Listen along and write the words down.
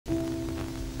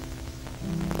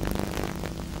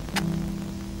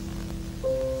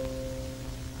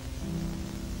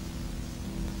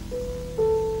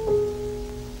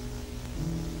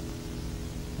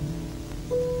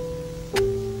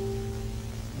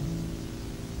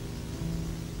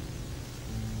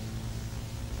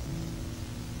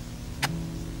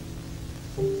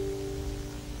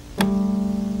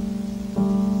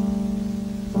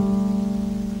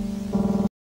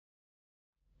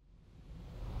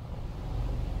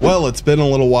Well, it's been a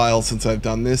little while since I've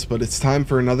done this, but it's time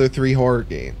for another 3 horror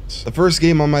games. The first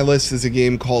game on my list is a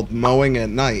game called Mowing at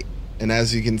Night, and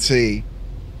as you can see,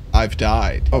 I've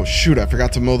died. Oh shoot, I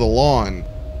forgot to mow the lawn.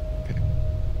 Okay.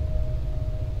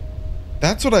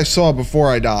 That's what I saw before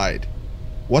I died.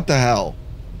 What the hell?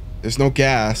 There's no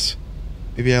gas.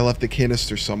 Maybe I left the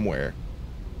canister somewhere.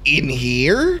 In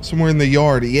here? Somewhere in the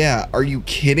yard, yeah. Are you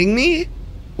kidding me?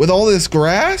 With all this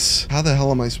grass? How the hell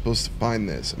am I supposed to find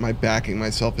this? Am I backing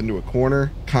myself into a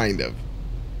corner? Kind of.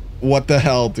 What the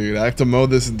hell, dude? I have to mow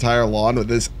this entire lawn with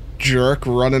this jerk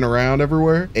running around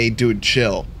everywhere? Hey, dude,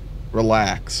 chill.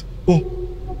 Relax. Oh,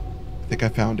 I think I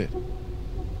found it.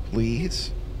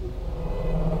 Please?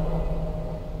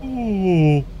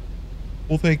 Oh,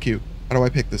 well, thank you. How do I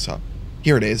pick this up?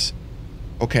 Here it is.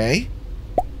 Okay.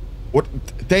 What?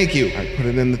 Thank you. All right, put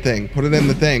it in the thing. Put it in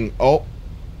the thing. Oh,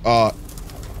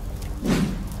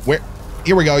 where?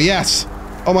 Here we go. Yes.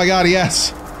 Oh my God.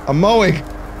 Yes. I'm mowing.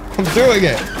 I'm doing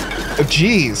it. Oh,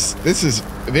 jeez. This is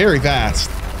very fast.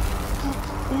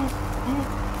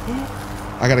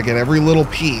 I gotta get every little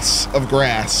piece of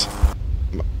grass.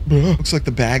 Looks like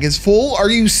the bag is full. Are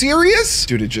you serious?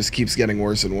 Dude, it just keeps getting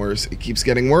worse and worse. It keeps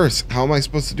getting worse. How am I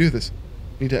supposed to do this?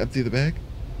 I need to empty the bag.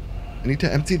 I need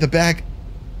to empty the bag.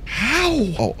 How?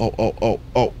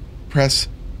 Oh. Press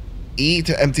E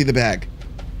to empty the bag.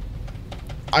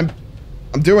 I'm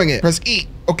doing it. Press E.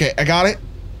 Okay, I got it.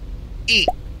 E.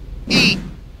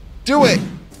 Do it.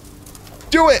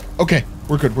 Do it. Okay,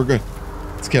 we're good. We're good.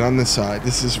 Let's get on this side.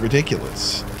 This is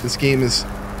ridiculous. This game is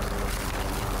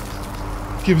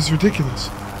ridiculous.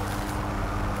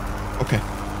 Okay,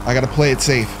 I gotta play it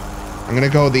safe. I'm gonna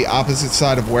go the opposite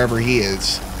side of wherever he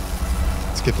is.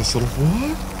 Let's get this little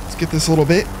Let's get this little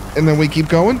bit, and then we keep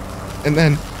going, and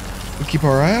then we keep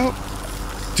our eye out.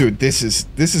 Dude, this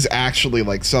is actually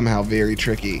like somehow very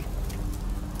tricky.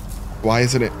 Why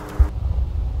isn't it?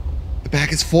 The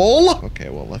bag is full? Okay,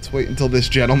 well, let's wait until this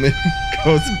gentleman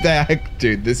goes back.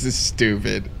 Dude, this is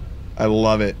stupid. I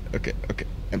love it. Okay.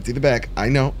 Empty the bag. I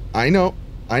know.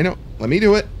 Let me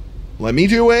do it. Let me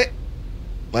do it.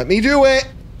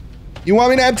 You want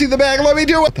me to empty the bag? Let me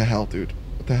do it. What the hell, dude?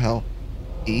 What the hell?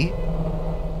 E?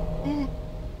 Oh,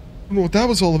 I don't know what that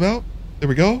was all about. There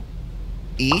we go.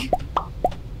 E?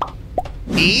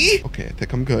 Okay, I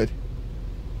think I'm good.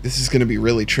 This is gonna be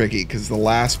really tricky because the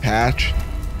last patch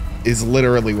is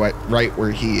literally right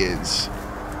where he is.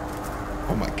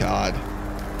 Oh my God.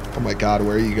 Oh my God,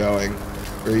 where are you going?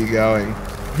 Where are you going?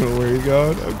 Where are you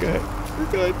going? Okay,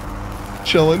 we're good.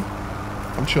 Chilling.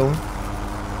 I'm chilling.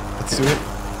 Let's do it.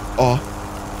 Oh,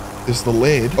 there's the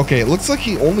lid. Okay, it looks like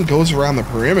he only goes around the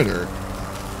perimeter.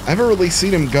 I haven't really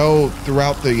seen him go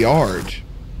throughout the yard.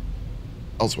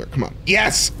 Elsewhere, come on.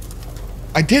 Yes!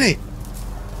 I did it!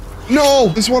 No!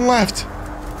 There's one left.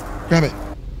 Grab it.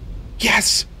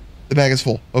 Yes! The bag is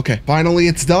full. Okay, finally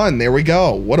it's done. There we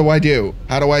go. What do I do?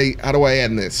 How do I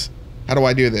end this? How do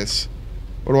I do this?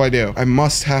 What do I do? I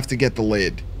must have to get the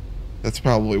lid. That's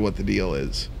probably what the deal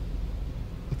is.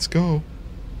 Let's go.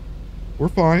 We're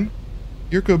fine.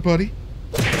 You're good, buddy.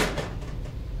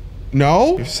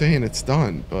 No? You're saying it's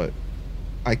done, but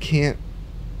I can't.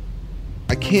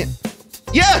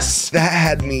 Yes! That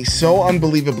had me so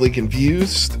unbelievably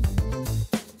confused,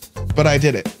 but I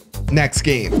did it. Next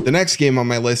game. The next game on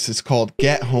my list is called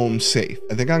Get Home Safe.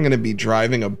 I think I'm gonna be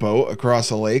driving a boat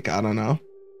across a lake. I don't know,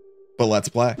 but let's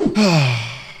play.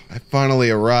 I finally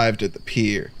arrived at the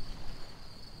pier.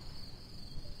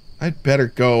 I'd better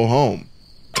go home.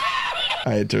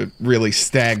 I had to really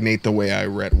stagnate the way I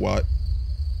read what?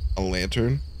 A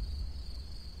lantern?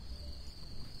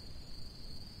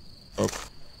 Oh.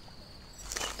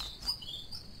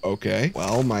 Okay.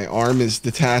 Well, my arm is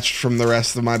detached from the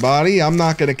rest of my body. I'm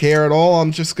not gonna care at all.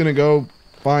 I'm just gonna go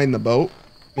find the boat.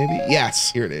 Maybe?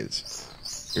 Yes. Here it is.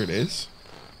 Here it is.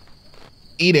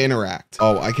 E to interact.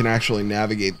 Oh, I can actually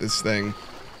navigate this thing.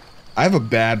 I have a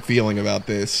bad feeling about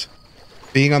this.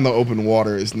 Being on the open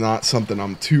water is not something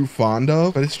I'm too fond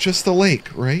of, but it's just a lake,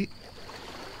 right?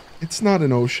 It's not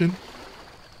an ocean.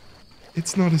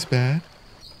 It's not as bad.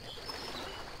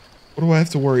 What do I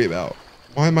have to worry about?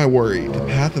 Why am I worried? The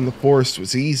path in the forest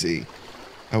was easy.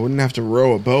 I wouldn't have to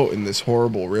row a boat in this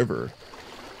horrible river.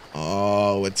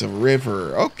 Oh, it's a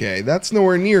river. Okay, that's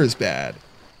nowhere near as bad.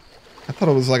 I thought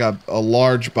it was like a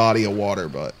large body of water,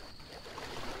 but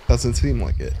doesn't seem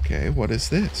like it. Okay, what is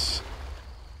this?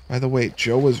 By the way,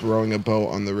 Joe was rowing a boat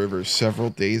on the river several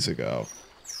days ago.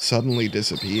 Suddenly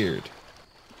disappeared.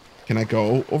 Can I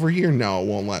go over here? No, it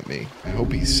won't let me. I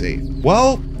hope he's safe.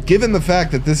 Well, given the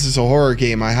fact that this is a horror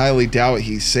game, I highly doubt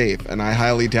he's safe, and I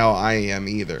highly doubt I am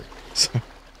either. So,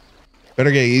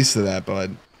 better get used to that,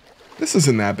 bud. This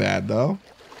isn't that bad, though.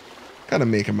 Kind of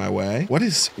making my way. What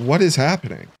is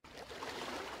happening?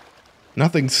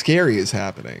 Nothing scary is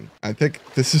happening. I think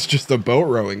this is just a boat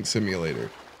rowing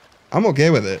simulator. I'm okay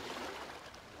with it.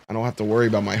 I don't have to worry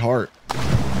about my heart.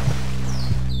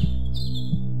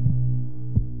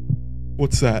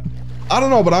 What's that? I don't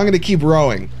know, but I'm going to keep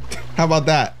rowing. How about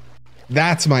that?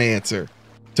 That's my answer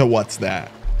to what's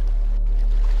that.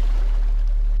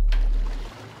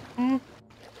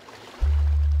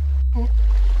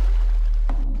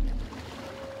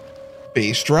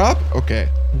 Bass drop? Okay.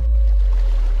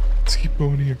 Let's keep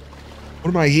going here.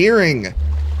 What am I hearing?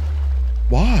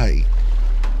 Why?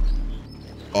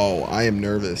 Oh, I am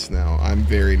nervous now. I'm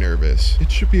very nervous.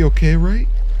 It should be okay, right?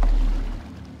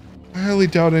 I highly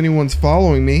doubt anyone's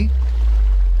following me.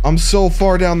 I'm so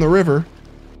far down the river.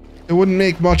 It wouldn't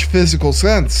make much physical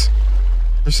sense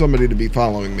for somebody to be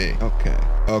following me. Okay.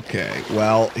 Okay.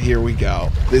 Well, here we go.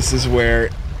 This is where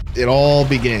it all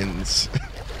begins.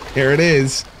 Here it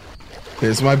is.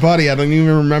 There's my buddy. I don't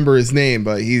even remember his name,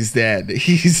 but he's dead.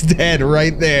 He's dead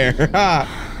right there.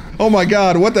 Oh my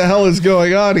God. What the hell is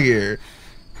going on here?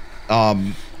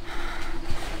 Oh.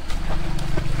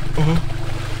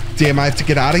 Damn, I have to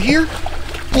get out of here?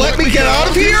 Let me get out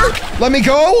of here? Let me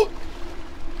go?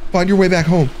 Find your way back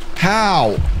home.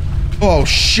 How? Oh,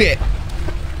 shit.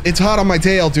 It's hot on my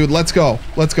tail, dude. Let's go.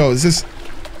 Let's go. Is this...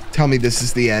 Tell me this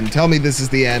is the end. Tell me this is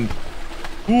the end.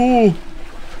 Ooh.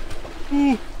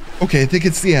 Ooh. Okay, I think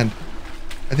it's the end.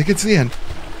 I think it's the end.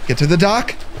 Get to the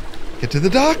dock. Get to the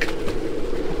dock.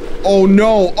 Oh,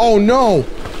 no. Oh, no.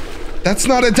 That's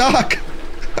not a dock.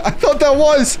 I thought that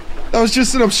was. That was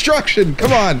just an obstruction.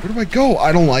 Come on. Where do I go?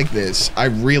 I don't like this. I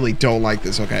really don't like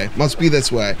this. Okay. Must be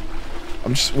this way.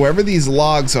 I'm just... Wherever these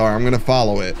logs are, I'm going to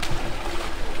follow it.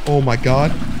 Oh, my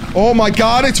God. Oh, my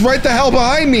God. It's right the hell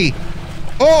behind me.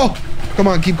 Oh. Come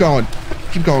on. Keep going.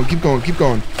 Keep going. Keep going. Keep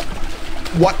going.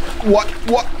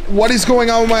 What is going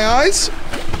on with my eyes?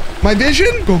 My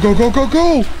vision? Go, go, go, go,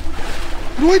 go.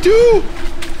 What do I do?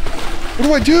 What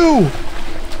do I do?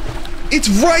 It's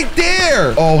right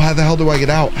there. Oh, how the hell do I get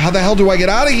out? How the hell do I get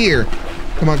out of here?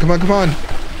 Come on, come on, come on.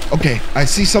 Okay, I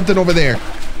see something over there.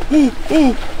 Ooh,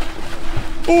 ooh.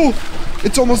 Ooh,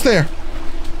 it's almost there.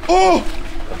 Oh,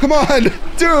 come on,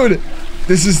 dude.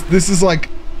 This is like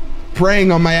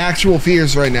preying on my actual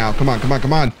fears right now. Come on, come on,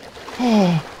 come on.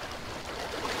 Oh.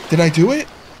 Did I do it?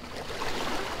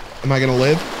 Am I gonna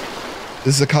live?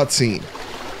 This is a cutscene.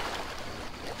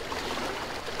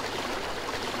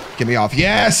 Get me off.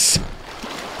 Yes!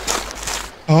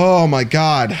 Oh my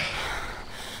God.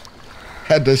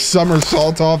 Had to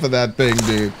somersault off of that thing,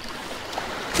 dude.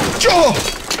 Oh!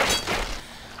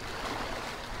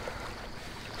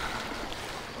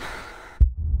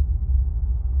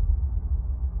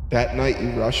 That night you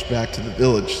rushed back to the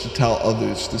village to tell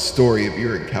others the story of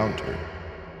your encounter.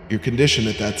 Your condition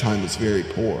at that time was very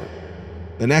poor.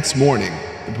 The next morning,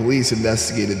 the police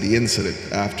investigated the incident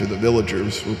after the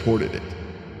villagers reported it.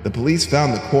 The police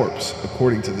found the corpse,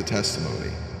 according to the testimony.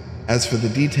 As for the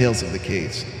details of the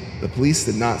case, the police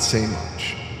did not say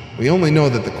much. We only know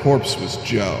that the corpse was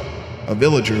Joe, a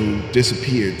villager who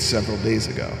disappeared several days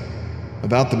ago.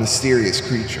 About the mysterious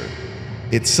creature,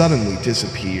 it suddenly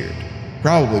disappeared,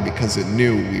 probably because it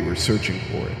knew we were searching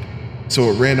for it.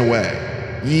 So it ran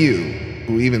away. You,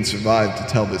 who even survived to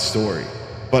tell this story,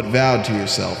 but vowed to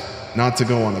yourself not to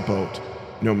go on a boat,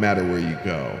 no matter where you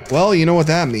go. Well, you know what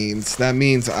that means. That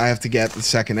means I have to get the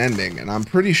second ending, and I'm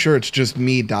pretty sure it's just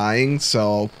me dying,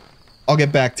 so I'll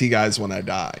get back to you guys when I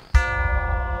die.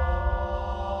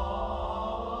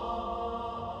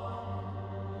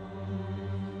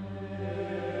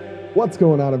 What's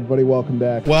going on, everybody? Welcome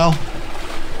back. Well,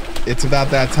 it's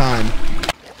about that time.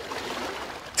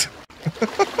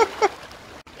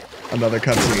 Another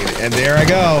cutscene, and there I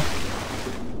go.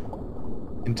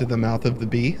 Into the mouth of the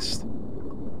beast?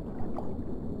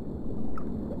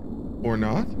 Or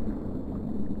not?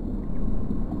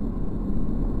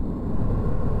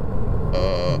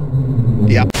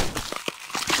 Yeah.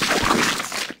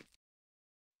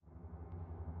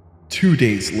 2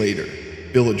 days later,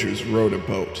 villagers rowed a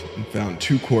boat and found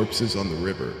 2 corpses on the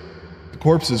river. The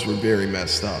corpses were very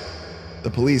messed up. The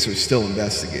police are still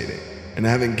investigating and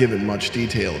haven't given much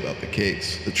detail about the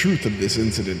case. The truth of this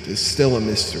incident is still a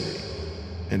mystery,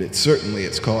 and it certainly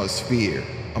has caused fear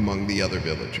among the other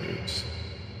villagers.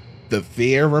 The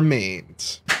fear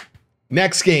remains.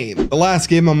 Next game. The last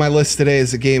game on my list today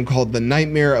is a game called The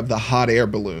Nightmare of the Hot Air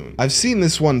Balloon. I've seen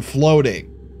this one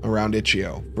floating around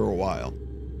Itch.io for a while.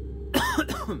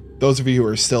 Those of you who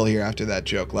are still here after that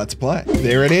joke, let's play.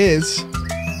 There it is.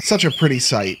 Such a pretty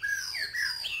sight.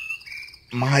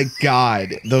 My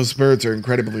God, those birds are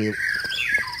incredibly loud.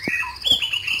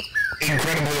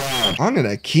 I'm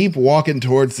gonna keep walking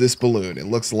towards this balloon. It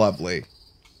looks lovely.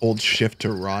 Hold shift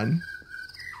to run.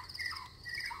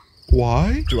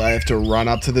 Why? Do I have to run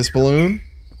up to this balloon?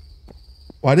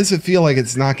 Why does it feel like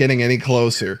it's not getting any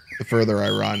closer the further I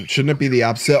run? Shouldn't it be the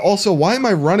opposite? Also, why am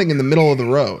I running in the middle of the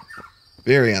road?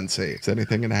 Very unsafe. Is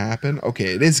anything gonna happen?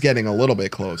 Okay, it is getting a little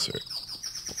bit closer.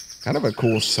 Kind of a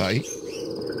cool sight.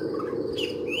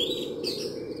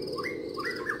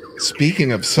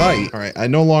 Speaking of sight, all right, I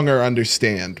no longer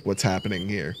understand what's happening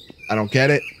here. I don't get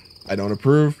it. I don't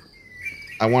approve.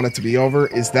 I want it to be over.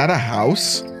 Is that a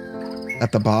house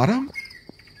at the bottom?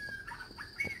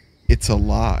 It's a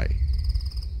lie.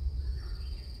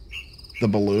 The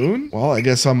balloon? Well, I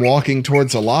guess I'm walking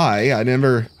towards a lie. I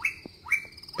never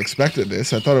expected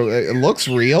this. I thought it looks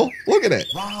real. Look at it.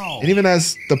 Wow. It even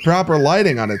has the proper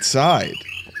lighting on its side.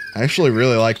 I actually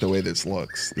really like the way this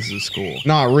looks. This is cool.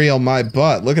 Not real, my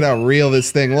butt. Look at how real this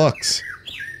thing looks.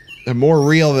 They're more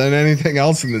real than anything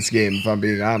else in this game, if I'm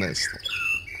being honest.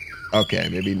 Okay,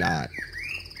 maybe not.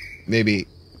 Maybe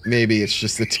it's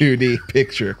just a 2D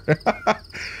picture.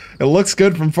 It looks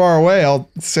good from far away, I'll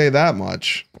say that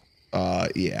much.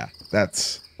 Yeah,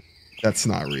 that's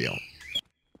not real.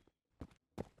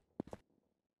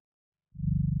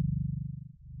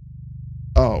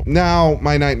 Oh, now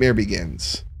my nightmare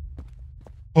begins.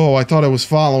 Oh, I thought it was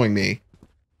following me.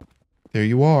 There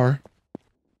you are.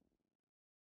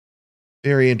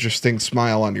 Very interesting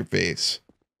smile on your face.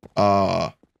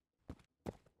 What?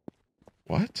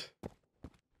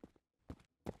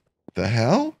 The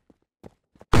hell?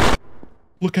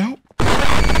 Look out.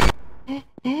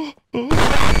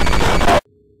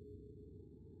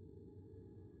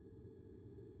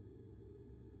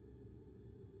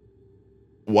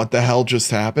 What the hell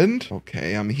just happened?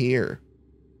 Okay, I'm here.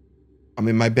 I'm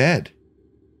in my bed.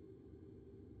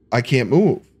 I can't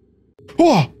move.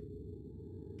 Oh!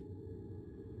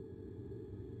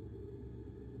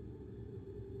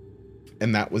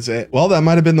 And that was it. Well, that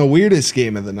might have been the weirdest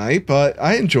game of the night, but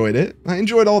I enjoyed it. I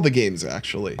enjoyed all the games,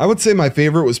 actually. I would say my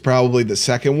favorite was probably the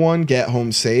second one, Get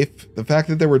Home Safe. The fact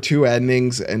that there were 2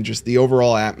 endings and just the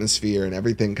overall atmosphere and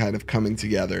everything kind of coming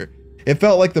together. It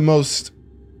felt like the most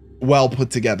well put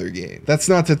together game. That's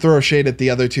not to throw shade at the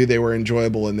other 2. They were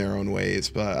enjoyable in their own ways,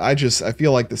 but I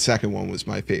feel like the second one was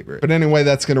my favorite. But anyway,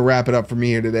 that's going to wrap it up for me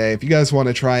here today. If you guys want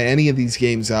to try any of these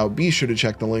games out, be sure to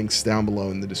check the links down below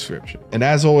in the description. And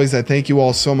as always, I thank you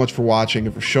all so much for watching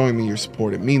and for showing me your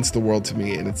support. It means the world to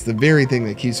me, and it's the very thing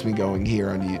that keeps me going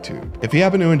here on YouTube. If you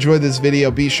happen to enjoy this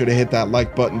video, be sure to hit that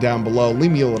like button down below.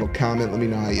 Leave me a little comment. Let me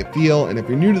know how you feel. And if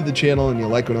you're new to the channel and you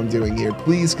like what I'm doing here,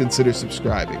 please consider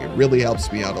subscribing. It really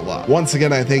helps me out a lot. Once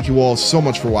again, I thank you all so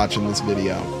much for watching this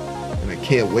video, and I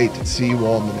can't wait to see you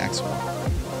all in the next one.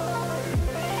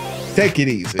 Take it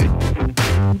easy.